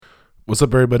What's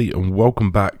up, everybody, and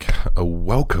welcome back.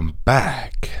 Welcome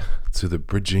back to the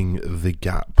Bridging the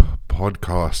Gap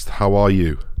podcast. How are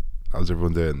you? How's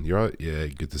everyone doing? You alright? Yeah,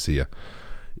 good to see you.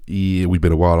 Yeah, we've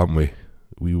been a while, haven't we?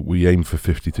 We aimed for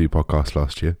 52 podcasts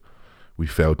last year. We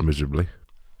failed miserably.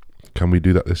 Can we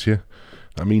do that this year?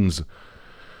 That means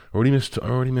I already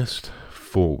missed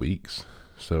 4 weeks,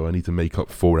 so I need to make up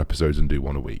 4 episodes and do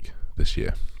one a week this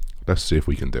year. Let's see if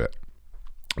we can do it.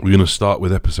 We're going to start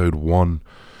with episode 1.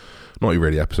 Not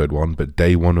really episode 1, but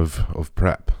day 1 of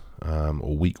prep,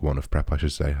 or week 1 of prep, I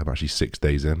should say. I'm actually 6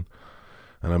 days in,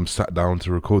 and I'm sat down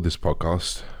to record this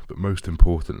podcast. But most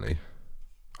importantly,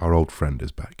 our old friend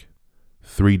is back.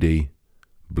 3D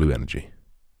Blue Energy.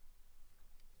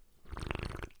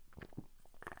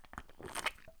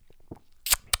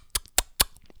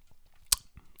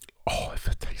 Oh,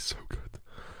 it tastes so good.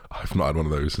 I've not had one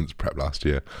of those since prep last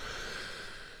year.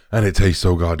 And it tastes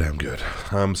so goddamn good.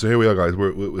 So here we are, guys.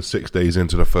 We're 6 days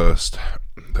into the first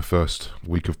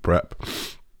week of prep.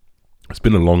 It's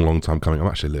been a long time coming. I'm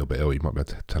actually a little bit ill. You might be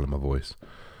able to tell in my voice.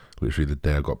 Literally the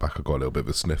day I got back, I got a little bit of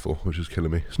a sniffle, which is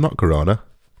killing me. It's not corona.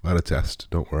 I had a test.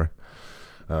 Don't worry.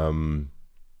 And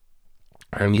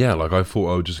yeah, like I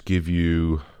thought I would just give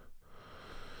you...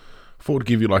 I don't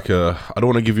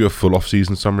want to give you a full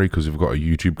off-season summary because we've got a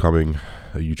YouTube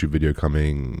video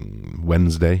coming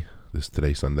Wednesday.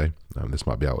 Today's Sunday. This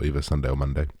might be out either Sunday or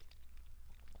Monday.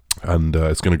 And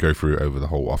it's going to go through over the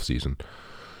whole off-season.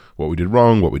 What we did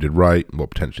wrong, what we did right, what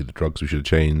potentially the drugs we should have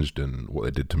changed, and what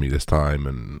they did to me this time,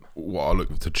 and what I'll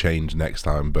look to change next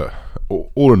time. But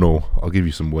all in all, I'll give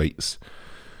you some weights.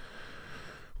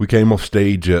 We came off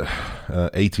stage at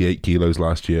 88 kilos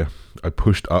last year. I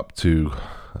pushed up to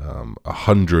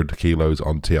 100 kilos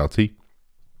on TRT.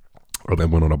 I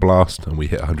then went on a blast and we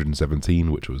hit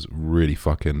 117, which was really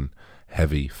fucking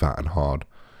heavy, fat and hard.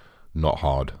 Not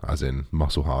hard as in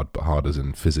muscle hard, but hard as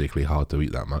in physically hard to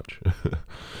eat that much.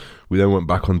 We then went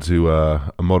back onto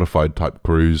a modified type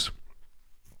cruise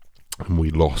and we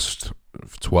lost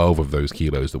 12 of those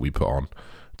kilos that we put on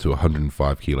to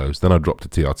 105 kilos. Then I dropped to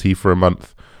TRT for a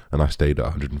month and I stayed at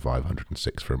 105,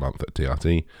 106 for a month at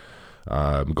TRT.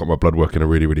 Got my blood work in a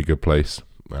really good place.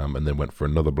 And then went for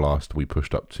another blast. We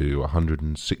pushed up to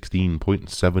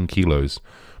 116.7 kilos,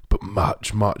 but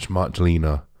much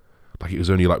leaner. Like it was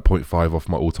only like 0.5 off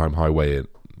my all-time high weight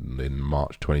in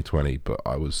March 2020, but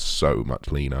I was so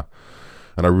much leaner.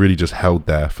 And I really just held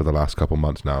there for the last couple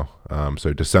months now.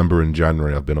 So December and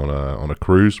January I've been on a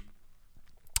cruise,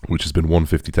 which has been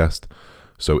 150 test.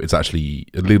 So it's actually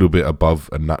a little bit above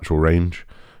a natural range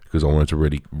because I wanted to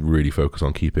really focus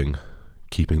on keeping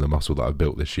the muscle that I've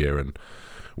built this year. And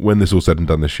when this all said and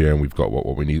done this year, and we've got what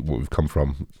we need, what we've come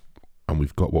from, and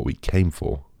we've got what we came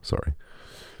for. Sorry,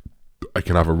 I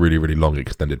can have a really long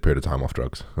extended period of time off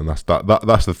drugs, and that's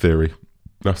the theory.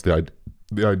 That's the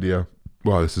idea.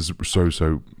 Wow, this is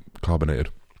so carbonated.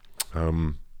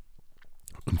 In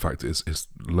fact, it's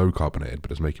low carbonated,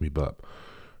 but it's making me burp.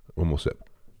 One more sip.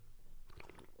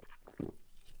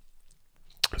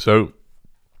 So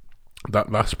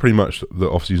that's pretty much the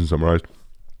off season summarized,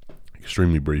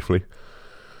 extremely briefly.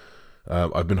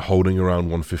 I've been holding around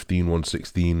 115,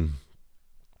 116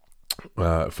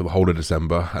 for the whole of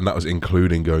December, and that was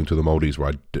including going to the Maldives where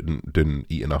I didn't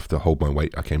eat enough to hold my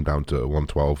weight. I came down to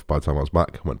 112 by the time I was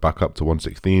back, went back up to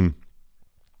 116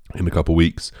 in a couple of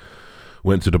weeks,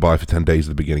 went to Dubai for 10 days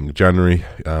at the beginning of January,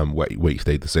 weight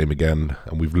stayed the same again,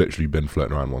 and we've literally been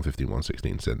floating around 115,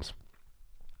 116 since.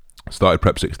 Started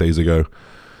prep 6 days ago.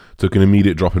 Took an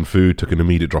immediate drop in food, took an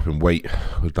immediate drop in weight.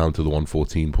 I was down to the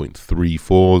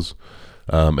 114.34s.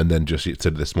 And then just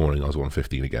said this morning I was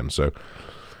 115 again. So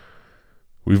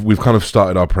we've kind of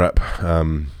started our prep.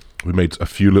 We made a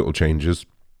few little changes.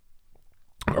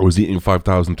 I was eating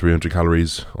 5,300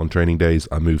 calories on training days.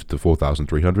 I moved to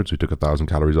 4,300, so we took 1,000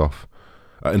 calories off.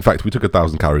 In fact, we took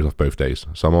 1,000 calories off both days.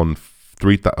 So I'm on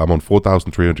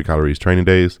 4,300 calories training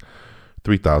days,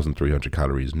 3,300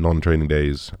 calories non-training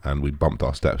days, and we bumped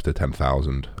our steps to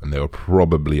 10,000, and they were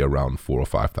probably around 4,000 or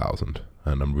 5,000,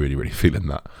 and I'm really feeling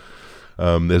that.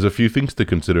 There's a few things to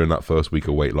consider in that first week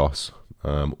of weight loss,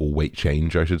 or weight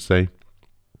change, I should say.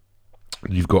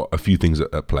 You've got a few things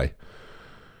at play.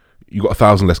 You've got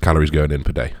 1,000 less calories going in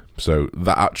per day. So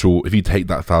if you take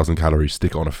that 1,000 calories,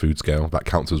 stick it on a food scale, that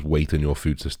counts as weight in your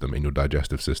food system, in your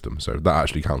digestive system. So that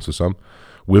actually counts as some.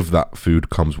 With that food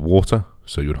comes water,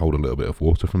 so you'd hold a little bit of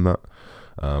water from that.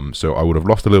 So I would have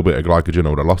lost a little bit of glycogen, I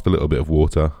would have lost a little bit of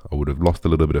water, I would have lost a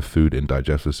little bit of food in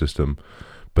digestive system.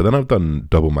 But then I've done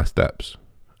double my steps,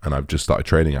 and I've just started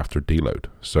training after a deload.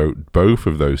 So both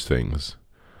of those things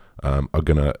are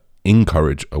going to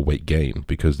encourage a weight gain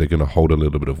because they're going to hold a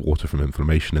little bit of water from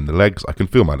inflammation in the legs. I can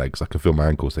feel my legs, I can feel my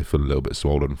ankles. They feel a little bit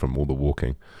swollen from all the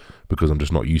walking because I'm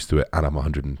just not used to it, and I'm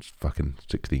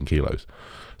 116 kilos.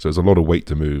 So it's a lot of weight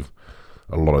to move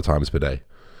a lot of times per day.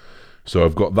 So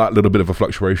I've got that little bit of a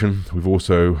fluctuation.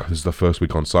 This is the first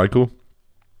week on cycle.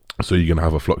 So you're going to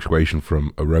have a fluctuation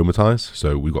from aromatize.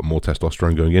 So we've got more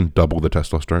testosterone going in, double the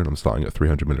testosterone. I'm starting at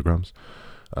 300 milligrams,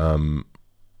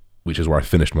 which is where I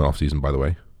finished my off season, by the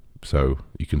way. So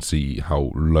you can see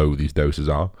how low these doses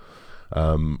are.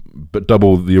 But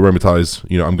double the aromatize,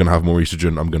 I'm going to have more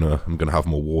estrogen. I'm going to have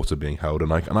more water being held,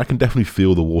 and I can definitely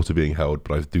feel the water being held,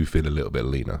 but I do feel a little bit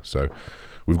leaner. So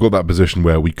we've got that position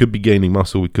where we could be gaining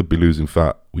muscle, we could be losing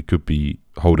fat, we could be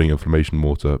holding inflammation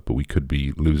water, but we could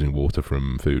be losing water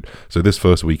from food. So this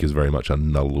first week is very much a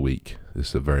null week.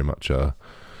 This is very much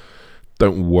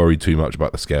don't worry too much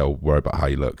about the scale, worry about how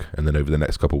you look. And then over the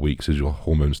next couple of weeks, as your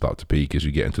hormones start to peak, as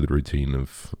you get into the routine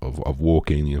of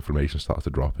walking, the inflammation starts to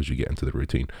drop as you get into the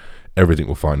routine. Everything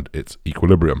will find its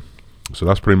equilibrium. So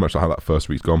that's pretty much how that first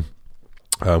week's gone.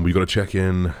 We've got to check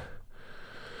in.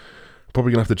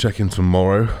 Probably going to have to check in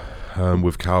tomorrow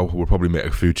with Cal. We'll probably make a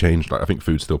food change. I think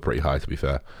food's still pretty high, to be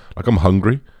fair. I'm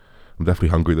hungry. I'm definitely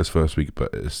hungry this first week,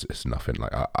 but it's nothing.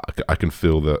 I can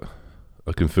feel that.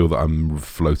 I can feel that I'm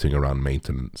floating around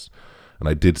maintenance. And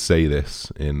I did say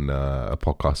this in a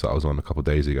podcast that I was on a couple of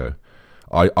days ago.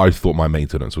 I thought my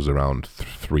maintenance was around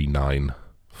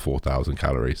 4,000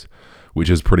 calories, which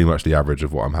is pretty much the average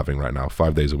of what I'm having right now.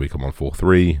 5 days a week I'm on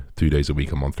 4,300, 2 days a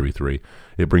week I'm on 3,300.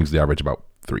 It brings the average about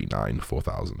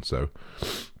 4,000. So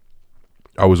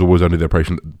I was always under the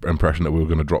impression that we were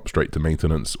going to drop straight to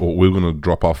maintenance, or we were going to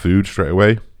drop our food straight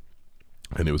away,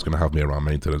 and it was going to have me around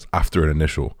maintenance after an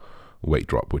initial weight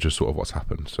drop, which is sort of what's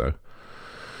happened. So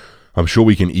I'm sure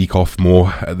we can eke off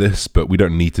more at this, but we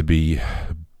don't need to be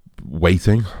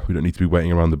waiting. We don't need to be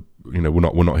waiting around we're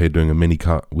not here doing a mini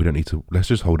cut. We don't need to. Let's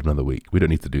just hold another week. We don't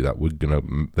need to do that.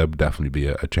 There'll definitely be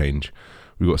a change.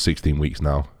 We've got 16 weeks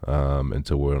now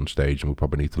until we're on stage, and we'll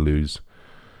probably need to lose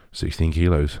 16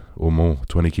 kilos or more,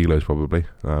 20 kilos probably.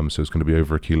 So it's going to be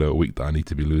over a kilo a week that I need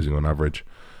to be losing on average,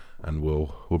 and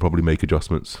we'll probably make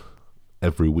adjustments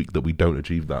every week that we don't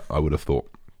achieve that, I would have thought.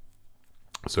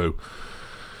 So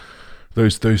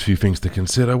those few things to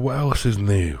consider. What else is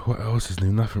new?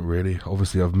 Nothing really.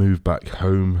 Obviously, I've moved back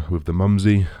home with the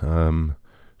mumsy.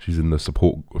 She's in the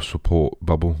support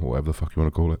bubble, or whatever the fuck you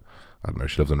want to call it. I don't know.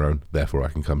 She lives on her own, therefore I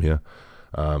can come here,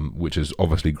 which is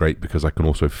obviously great because I can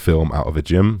also film out of a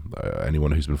gym.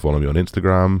 Anyone who's been following me on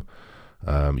Instagram,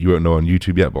 you won't know on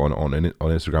YouTube yet, but on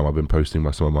Instagram I've been posting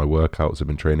some of my workouts. I've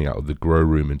been training out of the Grow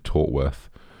Room in Tortworth,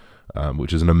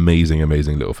 which is an amazing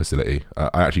little facility.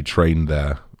 I actually train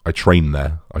there, I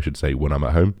should say, when I'm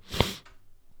at home.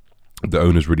 The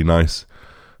owner's really nice,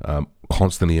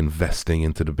 constantly investing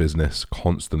into the business,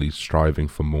 constantly striving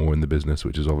for more in the business,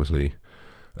 which is obviously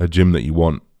a gym that you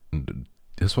want.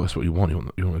 That's what you want.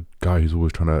 You want a guy who's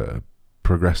always trying to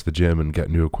progress the gym and get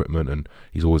new equipment, and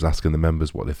he's always asking the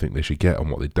members what they think they should get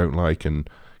and what they don't like. And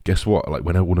guess what?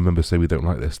 When all the members say we don't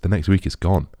like this, the next week it's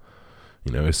gone.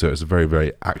 So it's a very,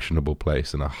 very actionable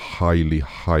place, and I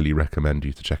highly recommend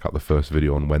you to check out the first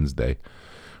video on Wednesday.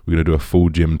 We're going to do a full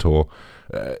gym tour.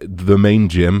 The main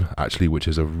gym, actually, which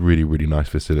is a really, really nice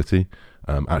facility,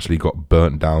 actually got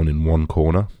burnt down in one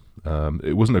corner.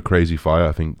 It wasn't a crazy fire.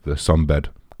 I think the sunbed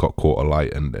got caught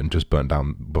alight and just burnt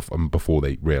down before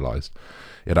they realised.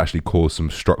 It actually caused some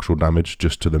structural damage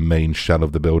just to the main shell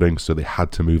of the building, so they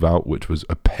had to move out, which was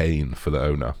a pain for the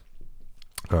owner.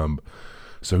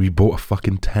 So he bought a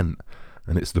fucking tent,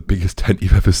 and it's the biggest tent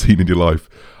you've ever seen in your life.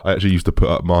 I actually used to put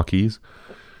up marquees,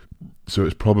 so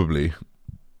it's probably,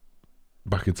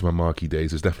 back into my marquee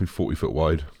days, it's definitely 40 foot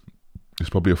wide.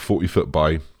 It's probably a 40 foot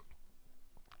by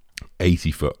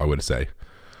 80 foot, I would say.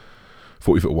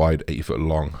 40 foot wide, 80 foot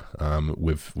long,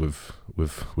 with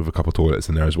a couple of toilets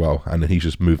in there as well. And then he's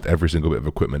just moved every single bit of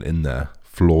equipment in there,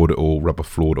 floored it all, rubber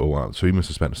floored it all out. So he must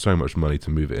have spent so much money to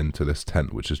move it into this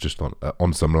tent, which is just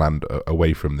on some land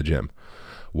away from the gym,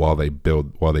 while they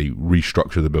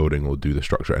restructure the building or do the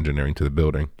structural engineering to the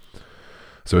building.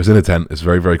 So it's in a tent. It's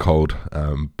very, very cold,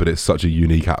 but it's such a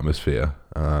unique atmosphere.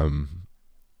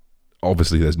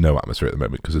 Obviously, there's no atmosphere at the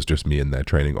moment because it's just me in there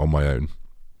training on my own.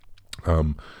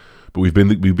 But we've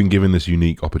been given this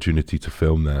unique opportunity to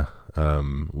film there.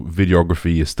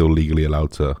 Videography is still legally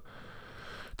allowed to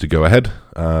go ahead.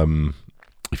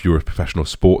 If you're a professional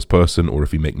sports person, or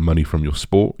if you make money from your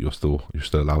sport, you're still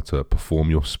allowed to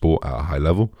perform your sport at a high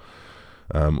level.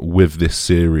 With this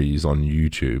series on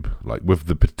YouTube, with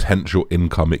the potential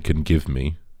income it can give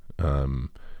me,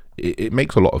 it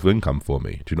makes a lot of income for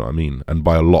me. Do you know what I mean? And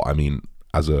by a lot, I mean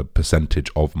as a percentage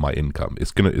of my income,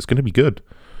 it's gonna be good.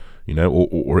 You know,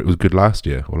 or it was good last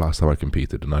year or last time I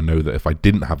competed. And I know that if I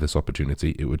didn't have this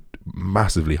opportunity, it would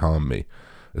massively harm me,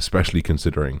 especially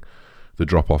considering the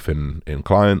drop off in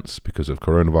clients because of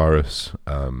coronavirus,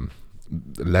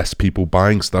 less people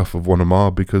buying stuff of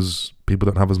 1MR because people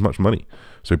don't have as much money.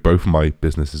 So both of my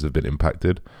businesses have been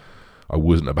impacted. I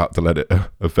wasn't about to let it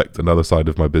affect another side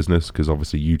of my business because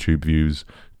obviously YouTube views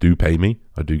do pay me.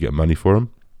 I do get money for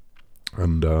them.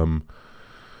 And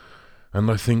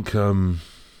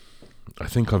I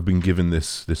think I've been given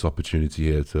this opportunity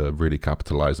here to really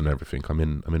capitalize on everything. I'm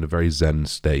in a very zen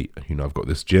state. You know, I've got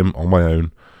this gym on my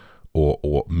own,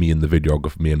 or me and my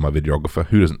videographer,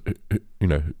 who doesn't, you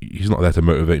know, he's not there to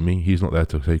motivate me. He's not there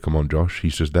to say, come on, Josh.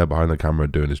 He's just there behind the camera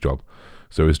doing his job.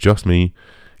 So it's just me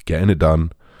getting it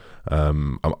done.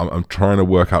 I'm trying to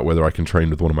work out whether I can train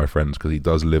with one of my friends because he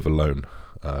does live alone.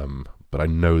 But I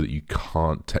know that you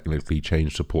can't technically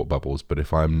change support bubbles. But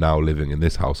if I'm now living in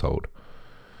this household,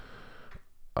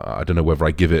 I don't know whether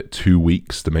I give it 2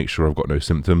 weeks to make sure I've got no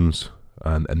symptoms,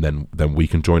 and then we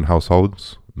can join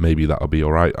households. Maybe that'll be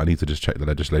all right. I need to just check the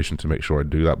legislation to make sure I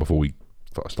do that before we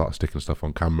start sticking stuff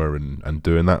on camera and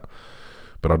doing that.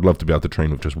 But I'd love to be able to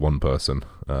train with just one person,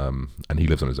 and he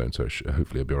lives on his own, so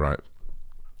hopefully it'll be all right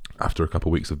after a couple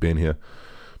of weeks of being here.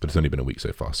 But it's only been a week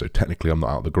so far, so technically I'm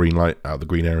not out of the green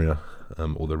area,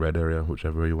 or the red area,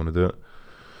 whichever way you want to do it.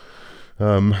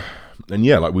 And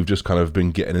yeah, like we've just kind of been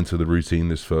getting into the routine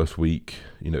this first week.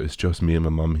 You know, it's just me and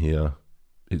my mum here.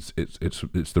 It's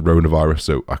the coronavirus,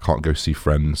 so I can't go see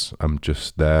friends. I'm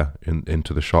just there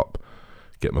into the shop,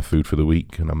 get my food for the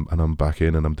week, and I'm back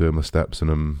in and I'm doing my steps,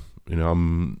 and I'm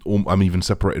even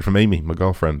separated from Amy, my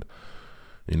girlfriend.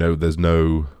 You know, there's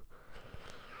no.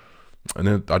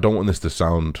 And I don't want this to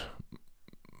sound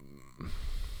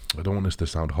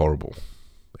horrible,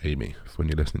 Amy, when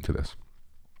you're listening to this.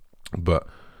 But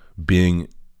being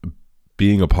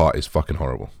apart is fucking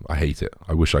horrible. I hate it.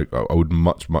 I wish I would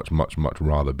much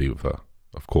rather be with her.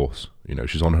 Of course, you know,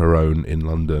 she's on her own in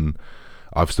London.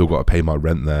 I've still got to pay my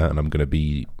rent there, and I'm going to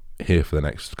be here for the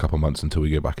next couple of months until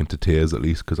we go back into tiers, at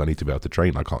least, because I need to be able to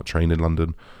train. I can't train in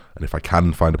London, and if I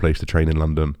can find a place to train in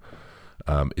London,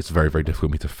 it's very, very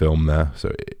difficult for me to film there.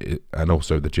 So, and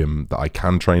also the gym that I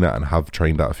can train at and have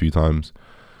trained at a few times,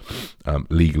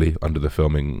 legally under the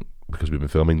filming, because we've been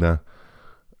filming there.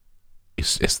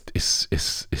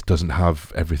 It doesn't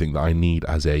have everything that I need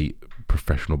as a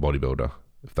professional bodybuilder,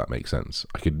 if that makes sense.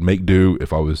 I could make do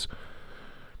if I was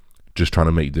just trying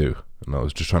to make do, and I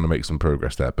was just trying to make some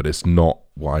progress there, but it's not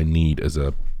what I need as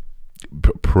a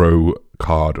pro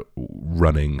card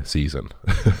running season,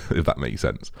 if that makes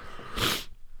sense.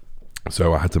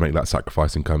 So I had to make that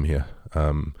sacrifice and come here.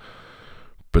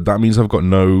 But that means I've got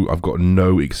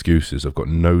no excuses. I've got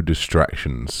no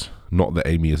distractions. Not that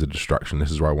Amy is a distraction.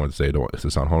 This is where I wanted to say, I don't want this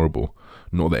to sound horrible.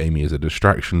 Not that Amy is a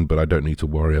distraction, but I don't need to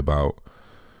worry about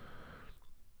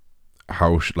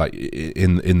how,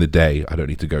 in the day, I don't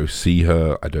need to go see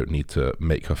her. I don't need to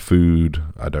make her food.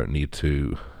 I don't need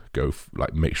to go,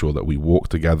 make sure that we walk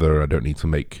together. I don't need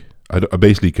to I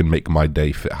basically can make my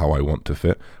day fit how I want to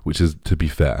fit, which is, to be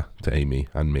fair to Amy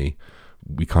and me,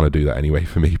 we kind of do that anyway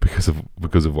for me because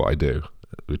of what I do,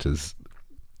 which is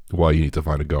why you need to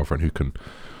find a girlfriend who can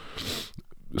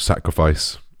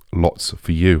sacrifice lots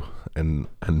for you, and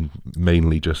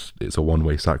mainly just it's a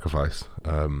one-way sacrifice,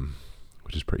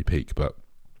 which is pretty peak. But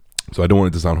so I don't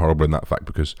want it to sound horrible in that fact,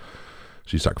 because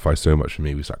she sacrificed so much for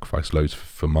me. We sacrificed loads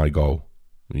for my goal,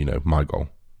 my goal.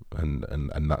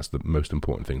 And that's the most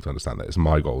important thing to understand, that it's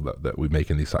my goal that we're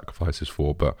making these sacrifices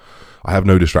for. But I have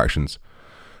no distractions.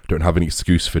 I don't have any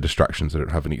excuse for distractions. I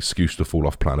don't have any excuse to fall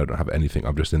off plan. I don't have anything.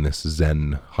 I'm just in this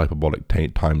zen hyperbolic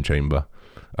time chamber,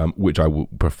 which I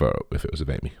would prefer if it was with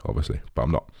Amy, obviously, but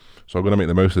I'm not. So I'm going to make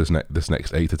the most of this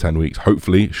next 8 to 10 weeks,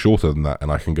 hopefully shorter than that,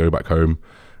 and I can go back home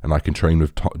and I can train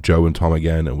with Joe and Tom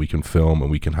again, and we can film, and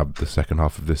we can have the second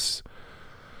half of this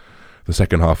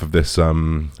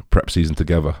prep season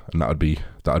together, and that would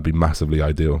be massively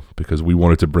ideal, because we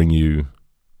wanted to bring you.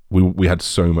 We had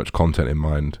so much content in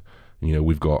mind.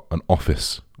 We've got an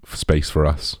office space for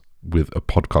us with a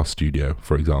podcast studio,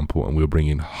 for example, and we're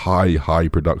bringing high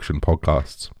production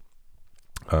podcasts.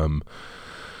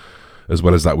 As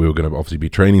well as that, we were going to obviously be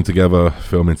training together,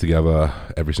 filming together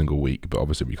every single week, but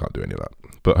obviously we can't do any of that.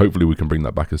 But hopefully we can bring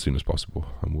that back as soon as possible,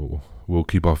 and we'll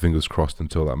keep our fingers crossed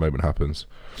until that moment happens.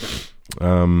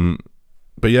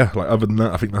 But yeah, other than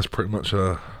that, I think that's pretty much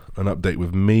an update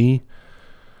with me.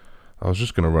 I was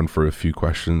just going to run through a few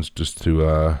questions just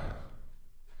to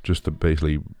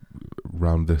basically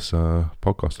round this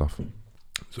podcast off.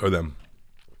 So then,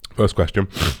 first question.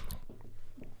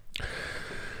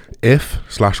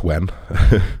 If/when,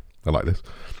 I like this.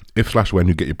 If/when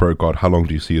you get your pro card, how long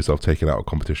do you see yourself taking out of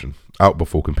competition? Out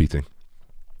before competing?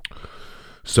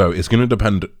 So it's going to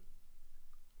depend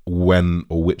when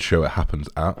or which show it happens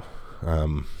at.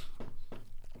 I'm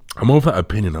of that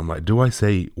opinion. I'm like, do I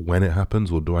say when it happens,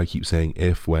 or do I keep saying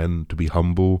if, when, to be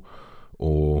humble?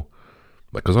 Or,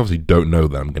 like, because obviously don't know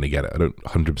that I'm going to get it. I don't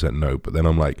 100% know. But then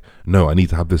I'm like, no, I need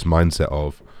to have this mindset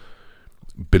of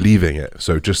believing it.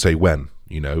 So just say when,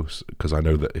 because I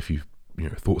know that if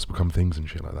thoughts become things and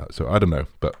shit like that. So I don't know.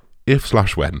 But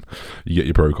if/when you get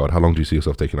your pro card, how long do you see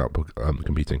yourself taking out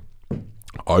competing?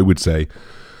 I would say,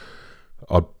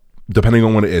 depending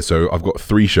on what it is. So I've got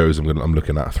 3 shows I'm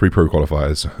looking at, 3 pro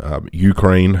qualifiers.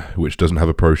 Ukraine, which doesn't have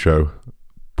a pro show.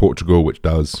 Portugal, which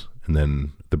does. And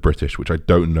then the British, which I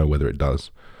don't know whether it does.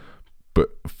 But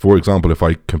for example, if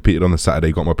I competed on the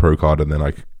Saturday, got my pro card, and then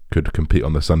I could compete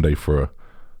on the Sunday for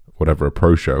a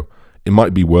pro show, it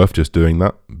might be worth just doing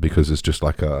that, because it's just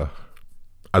like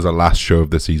as a last show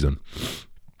of the season.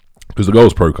 Because the goal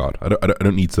is pro card. I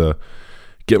don't need to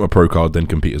get my pro card, then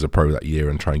compete as a pro that year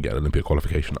and try and get an Olympic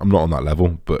qualification. I'm not on that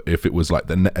level. But if it was like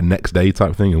the next day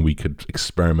type thing, and we could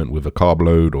experiment with a carb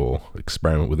load or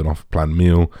experiment with an off-planned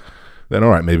meal, then all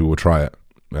right, maybe we'll try it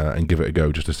and give it a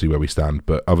go just to see where we stand.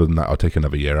 But other than that, I'll take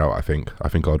another year out. I think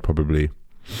I'd probably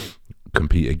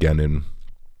compete again in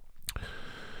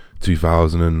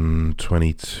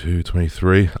 2022,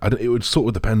 23. It would sort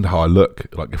of depend how I look.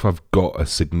 Like, if I've got a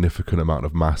significant amount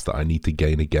of mass that I need to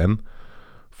gain again,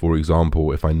 for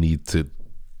example, if I need to,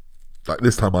 like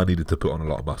this time I needed to put on a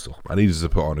lot of muscle. I needed to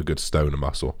put on a good stone of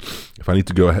muscle. If I need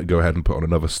to go ahead and put on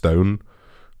another stone,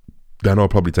 then I'll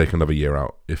probably take another year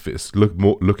out. If it's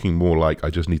looking more like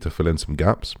I just need to fill in some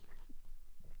gaps,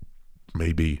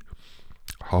 maybe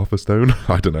half a stone,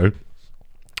 I don't know,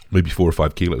 maybe 4 or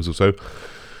 5 kilos or so,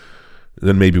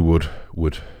 then maybe we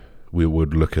would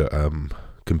look at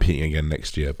competing again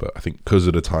next year. But I think because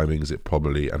of the timings,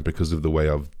 and because of the way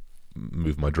I've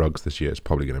moved my drugs this year, it's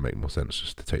probably going to make more sense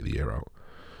just to take the year out.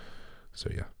 So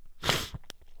yeah.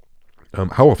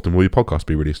 How often will your podcast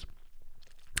be released?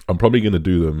 I'm probably going to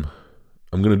do them.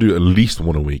 I'm going to do at least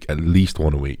one a week. I'm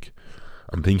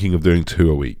thinking of doing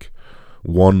 2 a week.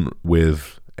 One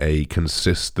with a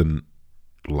consistent,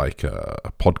 like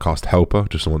a podcast helper,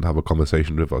 just someone to have a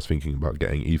conversation with. I was thinking about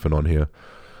getting Ethan on here,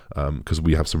 because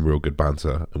we have some real good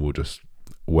banter, and we'll just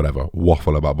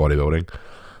waffle about bodybuilding.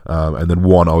 And then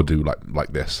one I'll do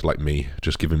like this, like me,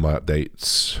 just giving my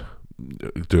updates,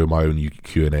 doing my own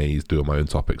Q&As, doing my own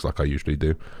topics like I usually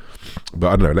do.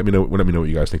 But I don't know. Let me know what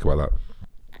you guys think about that.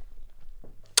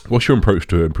 What's your approach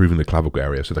to improving the clavicle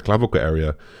area? So the clavicle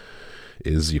area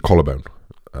is your collarbone.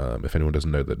 If anyone doesn't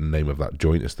know the name of that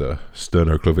joint, it's the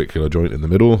sternoclavicular joint in the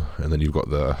middle, and then you've got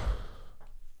the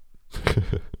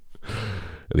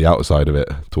the outside of it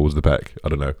towards the pec. I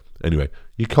don't know. Anyway,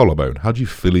 your collarbone. How do you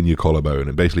fill in your collarbone?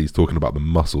 And basically, he's talking about the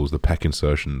muscles, the pec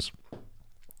insertions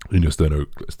in your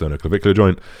sternoclavicular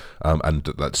joint, and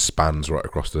that spans right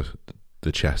across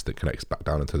the chest that connects back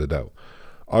down into the delt.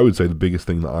 I would say the biggest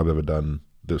thing that I've ever done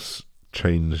that's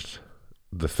changed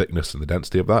the thickness and the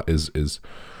density of that is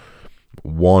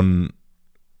one,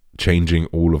 changing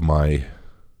all of my,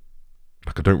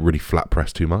 like, I don't really flat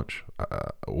press too much,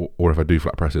 or if I do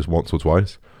flat press, it's once or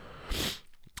twice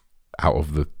out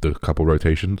of the couple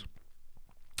rotations.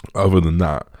 Other than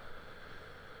that,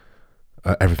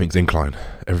 everything's incline.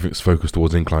 Everything's focused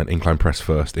towards incline press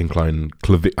first, I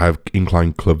have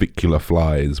incline clavicular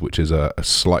flies, which is a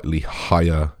slightly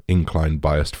higher incline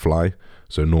biased fly.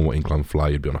 So normal incline fly,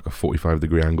 you'd be on like a 45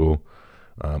 degree angle,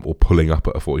 or pulling up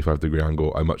at a 45 degree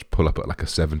angle. I much pull up at like a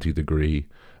 70 degree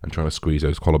and trying to squeeze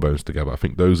those collarbones together. I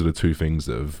think those are the 2 things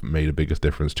that have made the biggest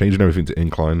difference. Changing everything to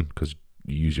incline, because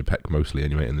you use your pec mostly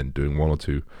anyway, and then doing 1 or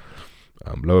 2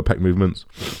 lower pec movements.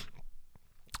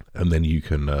 And then you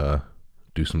can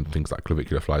do some things like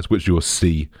clavicular flies, which you'll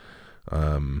see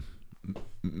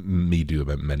me do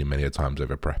them many a times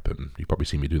over prep, and you probably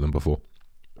seen me do them before.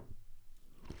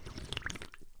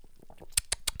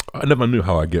 I never knew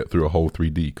how I get through a whole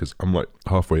 3D, because I'm like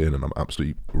halfway in and I'm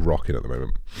absolutely rocking at the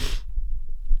moment.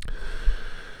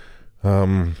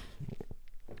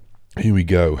 Here we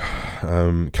go.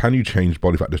 Can you change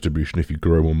body fat distribution if you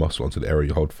grow more muscle onto the area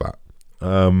you hold fat?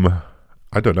 I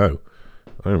don't know.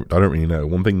 I don't really know.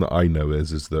 One thing that I know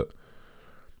is that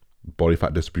body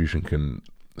fat distribution can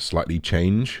slightly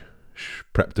change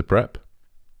prep to prep.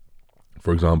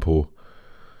 For example,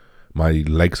 my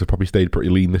legs have probably stayed pretty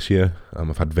lean this year.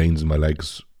 I've had veins in my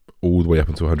legs all the way up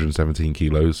until 117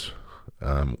 kilos,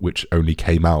 which only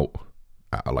came out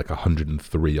at like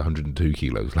 103, 102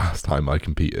 kilos last time I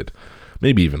competed,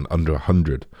 maybe even under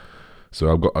 100.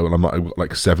 So I've got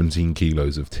like 17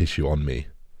 kilos of tissue on me,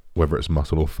 whether it's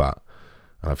muscle or fat,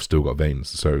 and I've still got veins.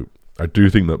 So I do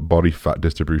think that body fat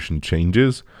distribution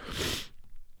changes.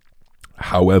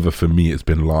 However, for me, it's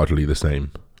been largely the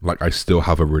same. Like, I still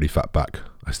have a really fat back.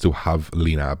 I still have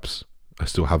lean abs. I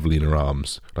still have leaner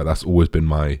arms. Like, that's always been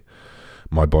my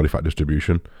body fat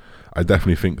distribution. I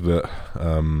definitely think that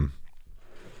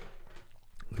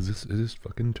is this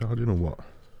fucking charging or what?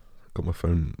 Got my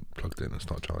phone plugged in and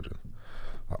start charging.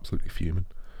 Absolutely fuming.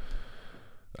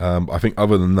 I think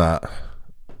other than that,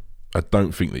 I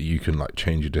don't think that you can like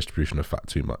change your distribution of fat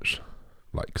too much.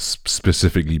 Like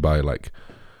specifically by like,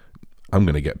 I'm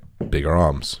gonna get bigger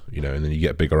arms, you know, and then you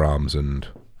get bigger arms, and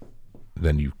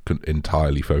then you can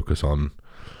entirely focus on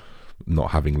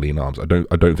not having lean arms. I don't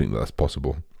think that's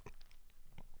possible.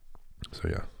 So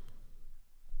yeah,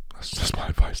 that's just my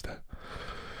advice there.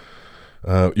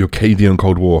 Your KD on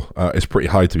Cold War is pretty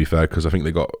high, to be fair, because I think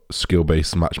they got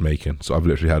skill-based matchmaking. So I've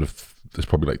literally had there's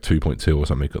probably like 2.2 or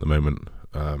something at the moment.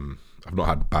 I've not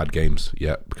had bad games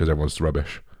yet because everyone's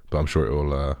rubbish, but I'm sure it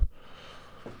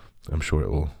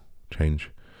will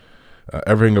change.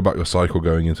 Everything about your cycle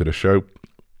going into the show.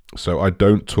 So I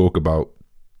don't talk about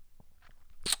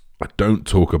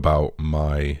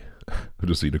my. I've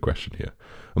just seen a question here.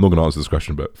 I'm not going to answer this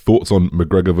question, but thoughts on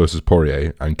McGregor versus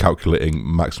Poirier and calculating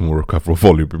maximal recoverable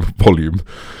volume.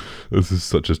 This is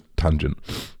such a tangent.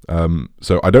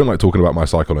 So I don't like talking about my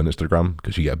cycle on Instagram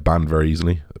because you get banned very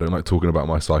easily. I don't like talking about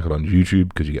my cycle on YouTube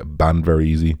because you get banned very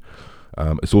easy.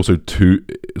 It's also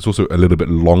a little bit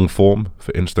long form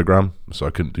for Instagram, so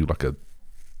I couldn't do like a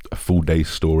full day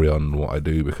story on what I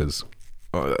do because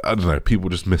I don't know, people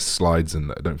just miss slides,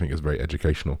 and I don't think it's very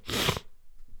educational.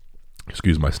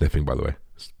 Excuse my sniffing, by the way.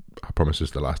 I promise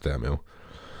it's the last day I'm ill.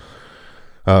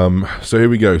 So here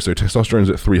we go. So testosterone's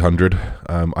at 300.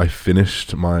 I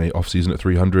finished my off season at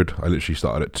 300. I literally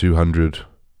started at 200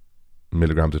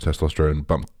 milligrams of testosterone,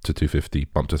 bumped to 250,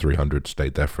 bumped to 300,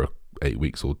 stayed there for 8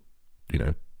 weeks or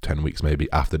 10 weeks maybe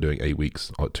after doing 8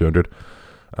 weeks at 200.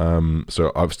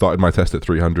 So I've started my test at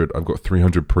 300. I've got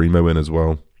 300 Primo in as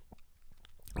well.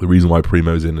 The reason why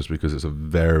Primo's in is because it's a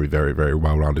very, very, very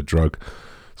well-rounded drug.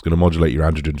 It's going to modulate your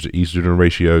androgen to estrogen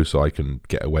ratio, so I can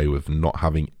get away with not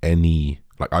having any.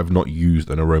 Like, I've not used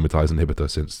an aromatase inhibitor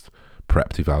since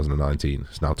Prep 2019.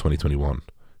 It's now 2021. Do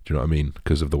you know what I mean?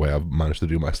 Because of the way I've managed to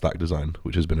do my stack design,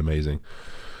 which has been amazing.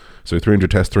 So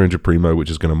 300 test, 300 Primo, which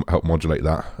is going to help modulate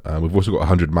that. We've also got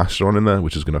 100 Masteron in there,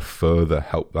 which is going to further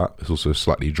help that. It's also a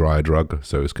slightly drier drug,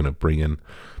 so it's going to bring in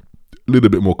a little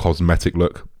bit more cosmetic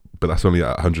look. But that's only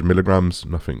at 100 milligrams.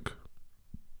 Nothing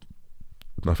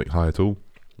high at all.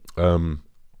 And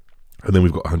then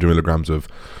we've got 100 milligrams of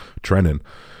Trenin.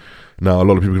 Now, a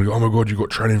lot of people are going to go, oh my God, you got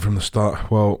Trenin from the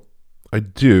start. Well, I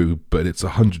do, but it's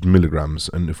 100 milligrams.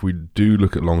 And if we do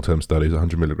look at long-term studies,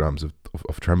 100 milligrams of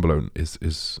Trenbolone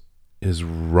is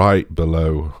right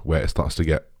below where it starts to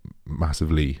get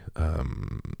massively,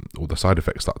 or the side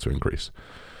effects start to increase.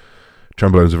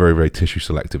 Trenbolone is a very, very tissue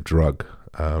selective drug.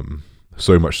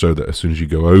 So much so that as soon as you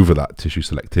go over that tissue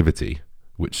selectivity,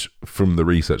 which from the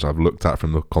research I've looked at,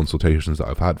 from the consultations that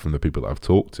I've had from the people that I've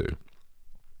talked to,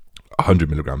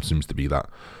 100 milligrams seems to be that.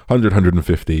 100,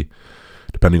 150,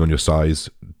 depending on your size,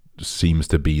 seems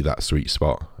to be that sweet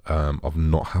spot of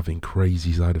not having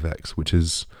crazy side effects, which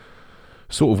is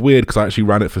sort of weird because I actually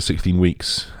ran it for 16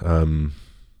 weeks at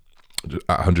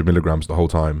 100 milligrams the whole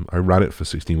time. I ran it for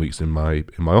 16 weeks in my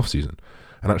off season,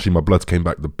 and actually my bloods came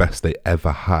back the best they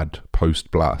ever had post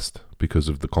blast because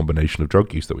of the combination of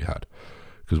drug use that we had.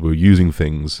 Because we were using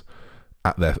things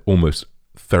at their almost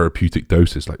therapeutic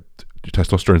doses. Like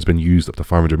testosterone's been used up to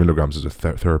 500 milligrams as a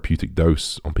therapeutic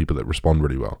dose on people that respond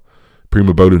really well.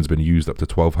 Primobolan's been used up to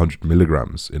 1200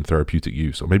 milligrams in therapeutic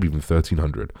use, or maybe even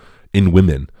 1300 in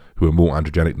women who are more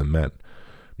androgenic than men.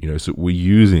 So we're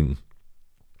using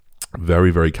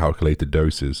very, very calculated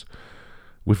doses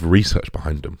with research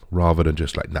behind them, rather than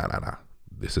just like nah.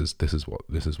 This is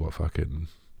what fucking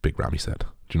Big Ramy said.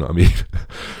 Do you know what I mean?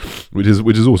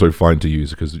 which is also fine to use,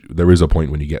 because there is a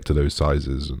point when you get to those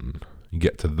sizes and you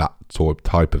get to that sort of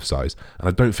type of size. And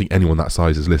I don't think anyone that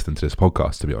size is listening to this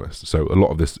podcast, to be honest. So a lot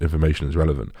of this information is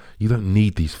relevant. You don't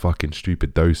need these fucking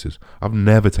stupid doses. I've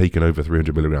never taken over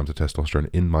 300 milligrams of testosterone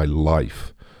in my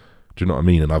life. Do you know what I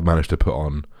mean? And I've managed to put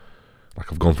on,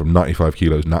 like, I've gone from 95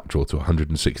 kilos natural to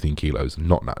 116 kilos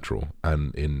not natural,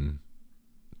 and in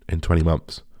 20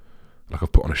 months. Like,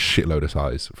 I've put on a shitload of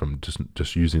size from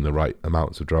just using the right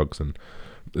amounts of drugs. And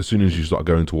as soon as you start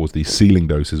going towards these ceiling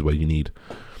doses where you need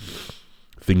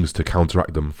things to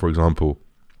counteract them, for example,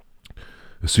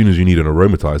 as soon as you need an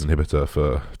aromatase inhibitor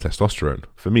for testosterone,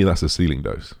 for me that's a ceiling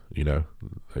dose. You know,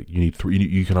 like you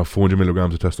can have 400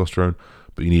 milligrams of testosterone,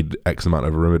 but you need X amount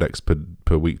of Arimidex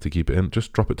per week to keep it in.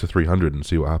 Just drop it to 300 and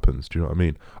see what happens. Do you know what I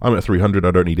mean? I'm at 300.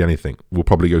 I don't need anything. We'll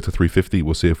probably go to 350.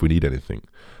 We'll see if we need anything,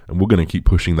 and we're going to keep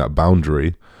pushing that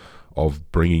boundary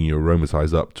of bringing your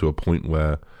aromatase up to a point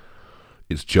where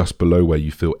it's just below where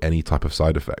you feel any type of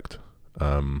side effect.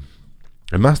 And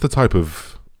that's the type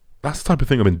of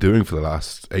thing I've been doing for the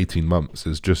last 18 months,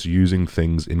 is just using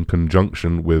things in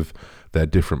conjunction with their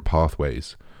different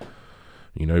pathways.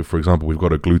 You know, for example, we've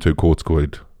got a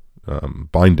glucocorticoid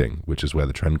binding, which is where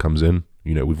the trend comes in.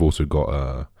 You know, we've also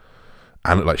got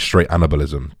like straight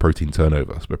anabolism, protein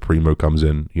turnover, so where Primo comes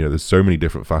in. You know, there's so many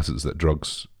different facets that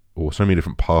drugs, or so many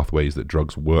different pathways that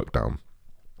drugs work down,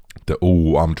 that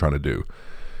all I'm trying to do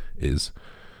is,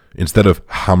 instead of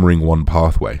hammering one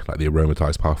pathway, like the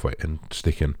aromatase pathway, and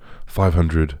sticking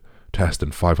 500 test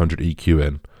and 500 EQ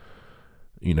in,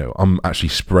 you know, I'm actually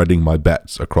spreading my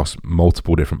bets across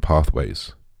multiple different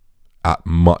pathways at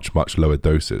much, much lower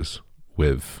doses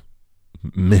with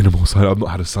minimal side. I've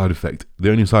not had a side effect.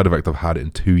 The only side effect I've had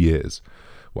in 2 years,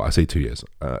 well, I say 2 years,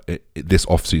 this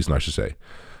off season, I should say,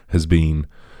 has been,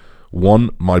 one,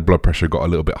 my blood pressure got a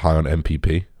little bit high on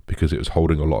MPP because it was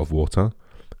holding a lot of water,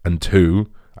 and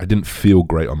two, I didn't feel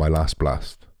great on my last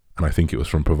blast, and I think it was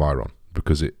from Proviron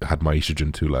because it had my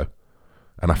estrogen too low.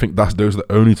 And I think those are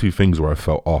the only two things where I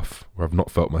felt off, where I've not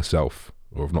felt myself,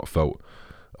 or I've not felt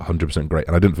 100% great.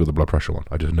 And I didn't feel the blood pressure one.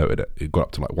 I just noted it. It got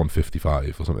up to like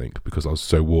 155 or something because I was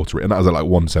so watery, and that was at like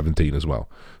 117 as well.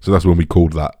 So that's when we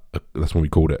called that. That's when we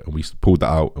called it, and we pulled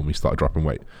that out, and we started dropping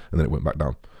weight, and then it went back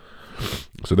down.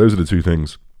 So those are the two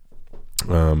things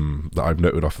that I've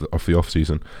noted off the off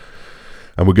season.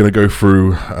 And we're going to go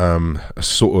through a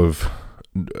sort of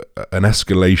an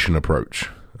escalation approach.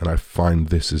 And I find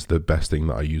this is the best thing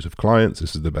that I use with clients.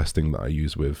 This is the best thing that I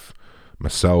use with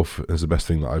myself. It's the best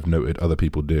thing that I've noted other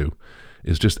people do,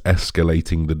 is just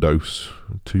escalating the dose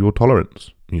to your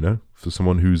tolerance. You know, for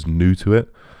someone who's new to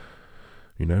it,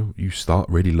 you know, you start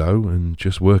really low and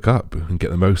just work up and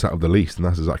get the most out of the least. And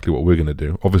that's exactly what we're going to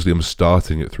do. Obviously, I'm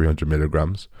starting at 300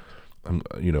 milligrams.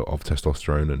 You know, of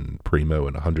testosterone and Primo,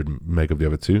 and 100 meg of the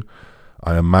other two.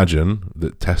 I imagine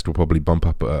that test will probably bump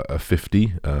up a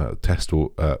 50.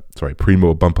 Primo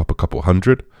will bump up a couple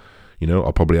hundred. You know,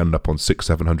 I'll probably end up on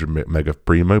 600-700 meg of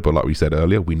Primo, but like we said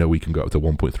earlier, we know we can go up to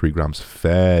 1.3 grams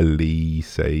fairly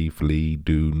safely.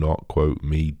 Do not quote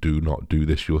me. Do not do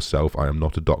this yourself. I am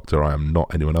not a doctor. I am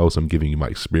not anyone else. I'm giving you my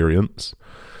experience.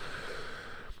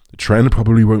 The trend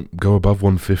probably won't go above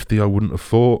 150, I wouldn't have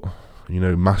thought. You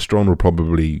know, Mastron will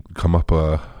probably come up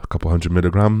a couple 100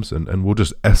 milligrams, and we'll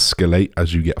just escalate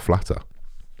as you get flatter.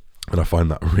 And I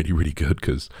find that really, really good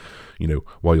because, you know,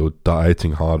 while you're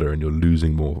dieting harder and you're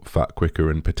losing more fat quicker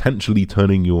and potentially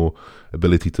turning your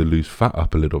ability to lose fat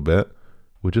up a little bit,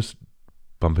 we're just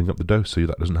bumping up the dose so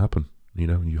that doesn't happen. You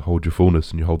know, you hold your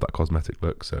fullness and you hold that cosmetic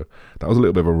look. So that was a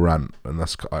little bit of a rant, and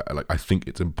I think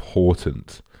it's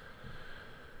important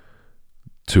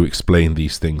to explain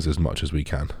these things as much as we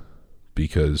can,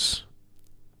 because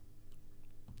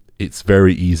it's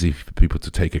very easy for people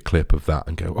to take a clip of that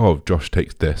and go, oh, Josh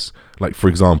takes this. Like, for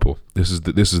example, this is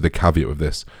the caveat of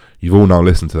this. You've all now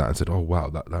listened to that and said, oh, wow,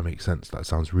 that makes sense. That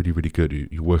sounds really, really good.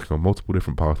 You're working on multiple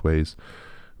different pathways.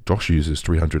 Josh uses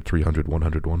 300, 300,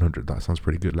 100, 100. That sounds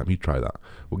pretty good. Let me try that.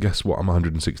 Well, guess what? I'm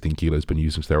 116 kilos, been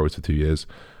using steroids for 2 years.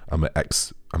 I'm at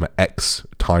X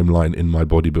timeline in my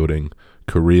bodybuilding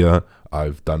career.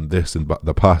 I've done this in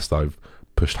the past. I've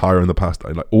pushed higher in the past.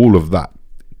 Like, all of that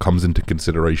comes into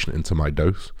consideration into my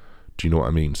dose. Do you know what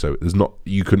I mean? So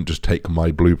you couldn't just take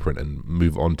my blueprint and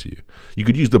move on to you. You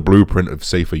could use the blueprint of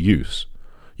safer use.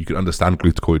 You could understand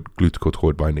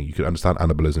glucocorticoid binding. You could understand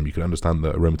anabolism. You could understand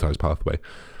the aromatase pathway,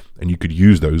 and you could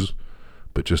use those,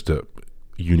 but just at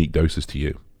unique doses to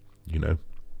you. You know.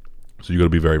 So you got to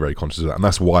be very, very conscious of that. And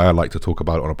that's why I like to talk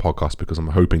about it on a podcast, because I'm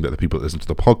hoping that the people that listen to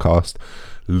the podcast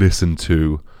listen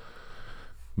to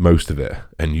most of it.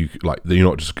 And you're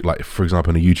not just like, for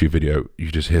example, in a YouTube video, you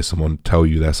just hear someone tell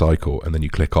you their cycle and then you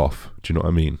click off. Do you know what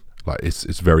I mean? Like, it's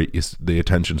the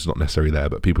attention's not necessarily there,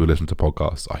 but people who listen to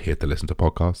podcasts are here to listen to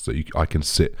podcasts. So I can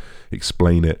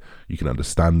explain it, you can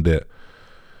understand it,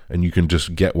 and you can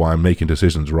just get why I'm making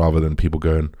decisions, rather than people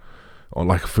going, or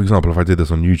like, for example, if I did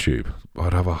this on YouTube,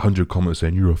 I'd have 100 comments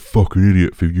saying, you're a fucking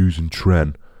idiot for using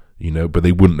Tren, you know, but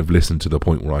they wouldn't have listened to the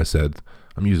point where I said,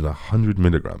 I'm using 100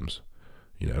 milligrams.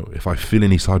 You know, if I feel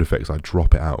any side effects, I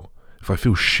drop it out. If I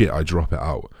feel shit, I drop it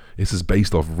out. This is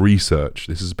based off research.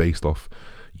 This is based off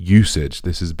usage.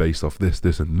 This is based off this,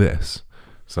 and this.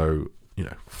 So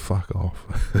fuck off.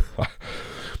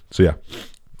 So yeah,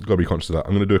 gotta be conscious of that.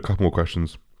 I'm gonna do a couple more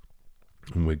questions,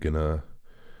 and we're gonna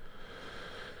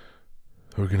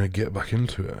get back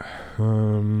into it.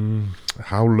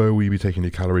 How low will you be taking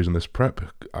your calories in this prep?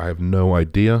 I have no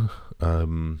idea.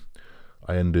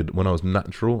 I ended, when I was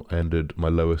natural, my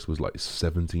lowest was like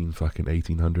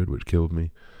 1800, which killed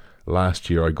me. Last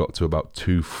year I got to about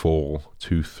 2.4,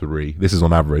 2.3. This is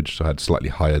on average, so I had slightly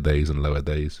higher days and lower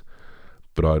days.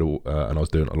 But and I was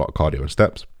doing a lot of cardio and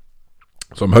steps.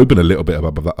 So I'm hoping a little bit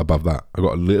above that. I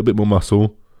got a little bit more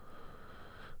muscle.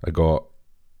 I got,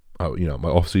 my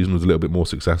off season was a little bit more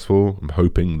successful. I'm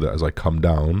hoping that as I come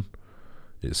down,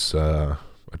 it's I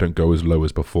don't go as low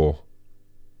as before.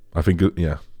 I think that's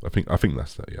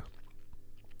that. Yeah.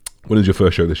 When is your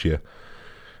first show this year?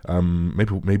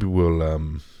 Maybe we'll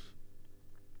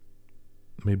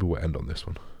end on this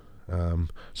one.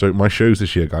 So my shows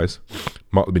this year, guys,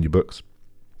 mark them in your books.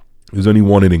 There's only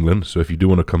one in England, so if you do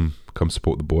want to come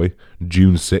support the boy,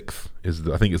 June 6th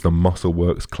I think it's the Muscle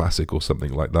Works Classic or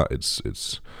something like that. It's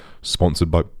sponsored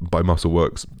by Muscle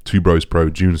Works. Two Bros Pro,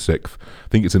 June 6th. I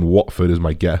think it's in Watford is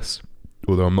my guess,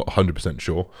 although I'm not 100%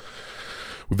 sure.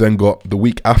 We've then got the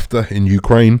week after in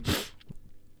Ukraine,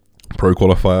 Pro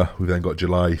Qualifier. We've then got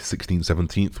July 16th,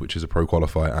 17th, which is a Pro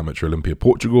Qualifier, Amateur Olympia,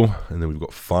 Portugal. And then we've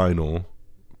got final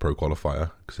Pro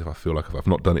Qualifier, because if I've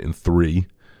not done it in 3,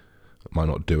 I might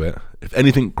not do it. If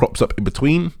anything crops up in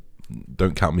between,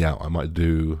 don't count me out. I might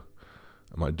do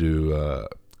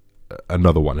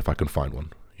another one if I can find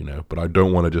one. But I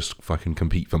don't want to just fucking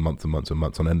compete for months and months and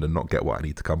months on end and not get what I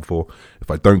need to come for.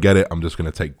 If I don't get it, I'm just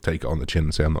going to take it on the chin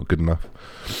and say I'm not good enough.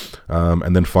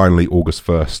 And then finally, August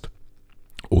 1st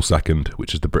or 2nd,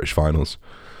 which is the British finals.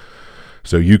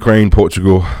 So Ukraine,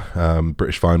 Portugal,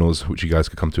 British finals, which you guys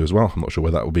could come to as well. I'm not sure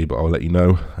where that will be, but I'll let you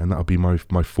know. And that'll be my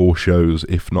 4 shows,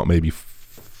 if not maybe 5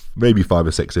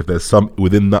 or 6. If there's some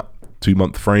within that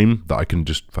 2-month frame that I can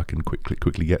just fucking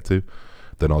quickly get to,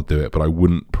 then I'll do it. But I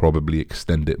wouldn't probably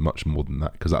extend it much more than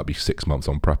that, because that'll be 6 months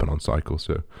on prep and on cycle.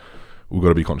 So we've got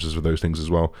to be conscious of those things as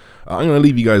well. I'm going to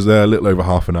leave you guys there, a little over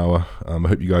half an hour. I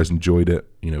hope you guys enjoyed it.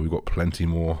 We've got plenty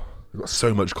more. We've got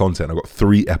so much content. I've got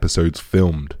 3 episodes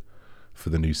filmed for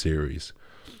the new series.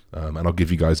 And I'll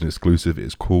give you guys an exclusive.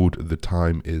 It's called The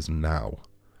Time Is Now.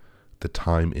 The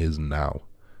Time Is Now.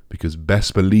 Because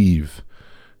best believe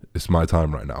it's my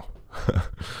time right now.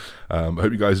 I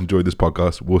hope you guys enjoyed this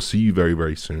podcast. We'll see you very,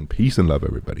 very soon. Peace and love,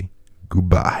 everybody.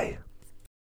 Goodbye.